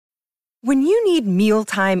When you need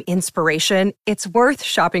mealtime inspiration, it's worth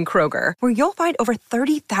shopping Kroger, where you'll find over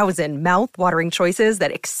 30,000 mouth-watering choices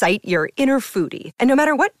that excite your inner foodie. And no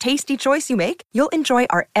matter what tasty choice you make, you'll enjoy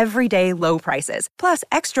our everyday low prices, plus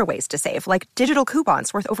extra ways to save, like digital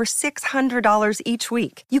coupons worth over $600 each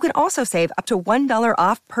week. You can also save up to $1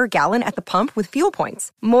 off per gallon at the pump with fuel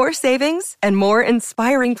points. More savings and more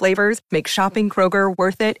inspiring flavors make shopping Kroger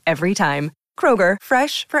worth it every time. Kroger,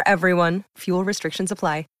 fresh for everyone. Fuel restrictions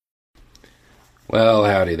apply. Well,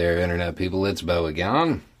 howdy there, Internet people. It's Beau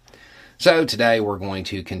again. So today we're going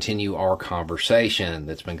to continue our conversation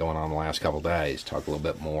that's been going on the last couple of days. Talk a little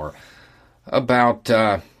bit more about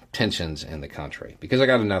tensions in the country. Because I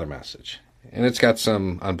got another message. And it's got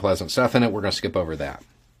some unpleasant stuff in it. We're going to skip over that.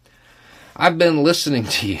 I've been listening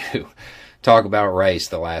to you talk about race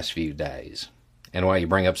the last few days. And while you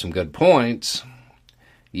bring up some good points,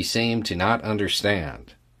 you seem to not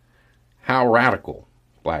understand how radical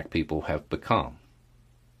black people have become.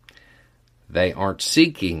 They aren't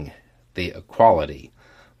seeking the equality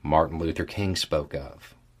Martin Luther King spoke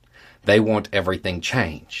of. They want everything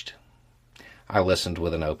changed. I listened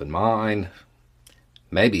with an open mind.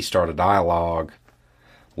 Maybe start a dialogue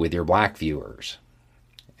with your black viewers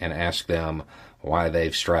and ask them why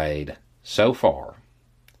they've strayed so far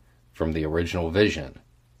from the original vision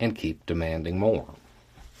and keep demanding more.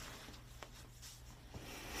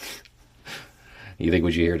 You think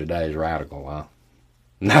what you hear today is radical, huh?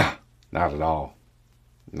 Nah, not at all.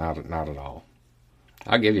 Not at all.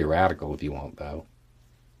 I'll give you radical if you want, though.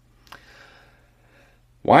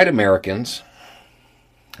 White Americans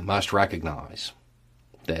must recognize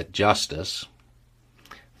that justice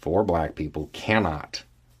for black people cannot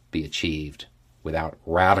be achieved without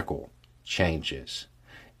radical changes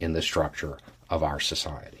in the structure of our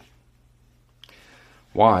society.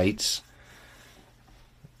 Whites,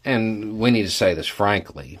 and we need to say this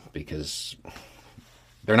frankly, because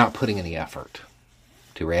they're not putting any effort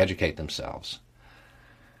to re-educate themselves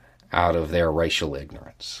out of their racial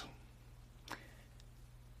ignorance.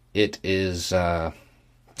 It's an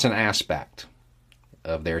aspect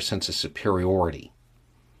of their sense of superiority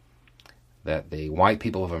that the white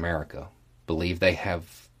people of America believe they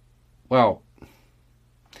have, well,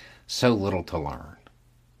 so little to learn.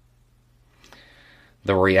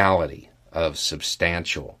 The reality of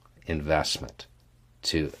substantial investment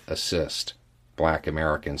to assist black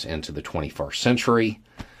Americans into the 21st century,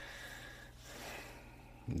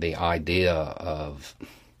 the idea of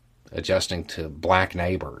adjusting to black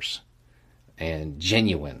neighbors and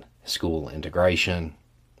genuine school integration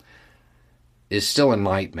is still a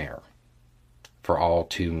nightmare for all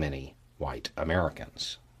too many white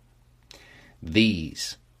Americans.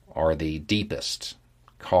 These are the deepest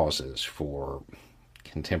causes for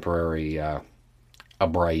contemporary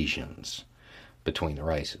abrasions between the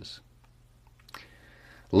races.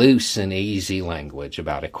 Loose and easy language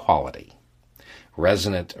about equality,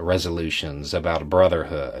 resonant resolutions about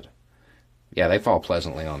brotherhood. Yeah, they fall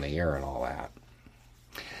pleasantly on the ear and all that.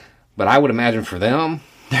 But I would imagine for them,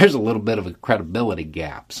 there's a little bit of a credibility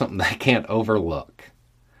gap, something they can't overlook.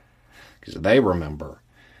 Because they remember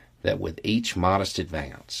that with each modest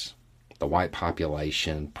advance, the white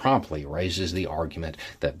population promptly raises the argument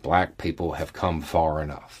that black people have come far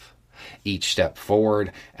enough. Each step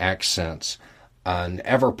forward accents an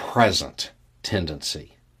ever-present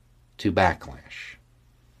tendency to backlash.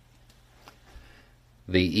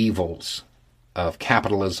 The evils of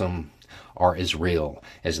capitalism are as real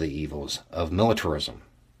as the evils of militarism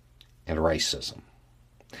and racism.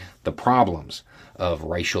 The problems of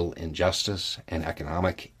racial injustice and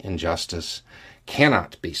economic injustice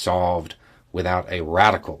cannot be solved without a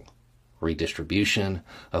radical redistribution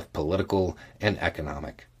of political and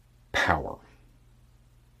economic power.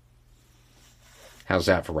 How's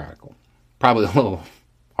that for radical? Probably a little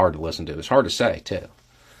hard to listen to. It's hard to say, too,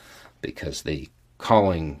 because the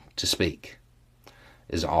calling to speak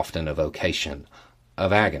is often a vocation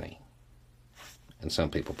of agony. And some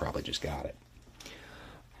people probably just got it.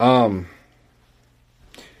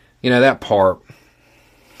 That part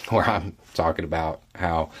where I'm talking about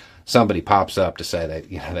how somebody pops up to say that,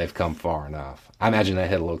 they've come far enough. I imagine that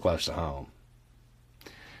hit a little close to home.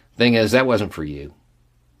 Thing is, that wasn't for you.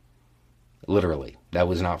 Literally, that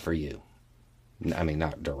was not for you. I mean,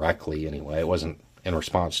 not directly anyway. It wasn't in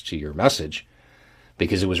response to your message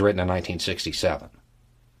because it was written in 1967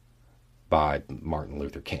 by Martin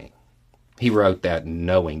Luther King. He wrote that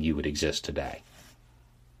knowing you would exist today.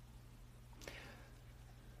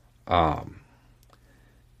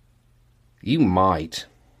 You might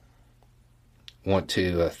want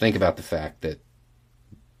to think about the fact that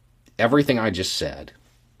everything I just said,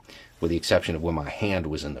 with the exception of when my hand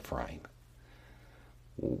was in the frame,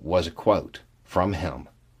 was a quote from him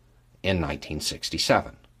in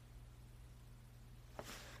 1967.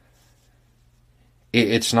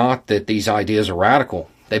 It's not that these ideas are radical.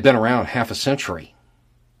 They've been around half a century.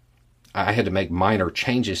 I had to make minor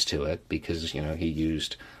changes to it because, he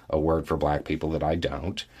used a word for black people that I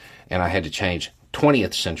don't. And I had to change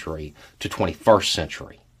 20th century to 21st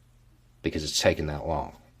century because it's taken that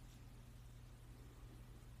long.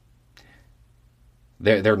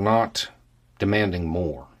 They're not demanding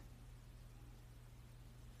more.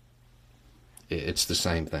 It's the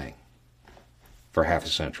same thing for half a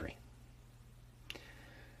century.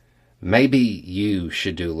 Maybe you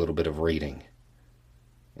should do a little bit of reading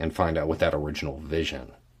and find out what that original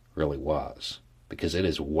vision really was, because it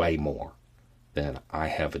is way more than I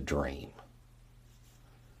have a dream.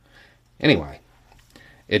 Anyway,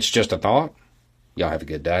 it's just a thought. Y'all have a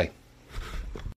good day.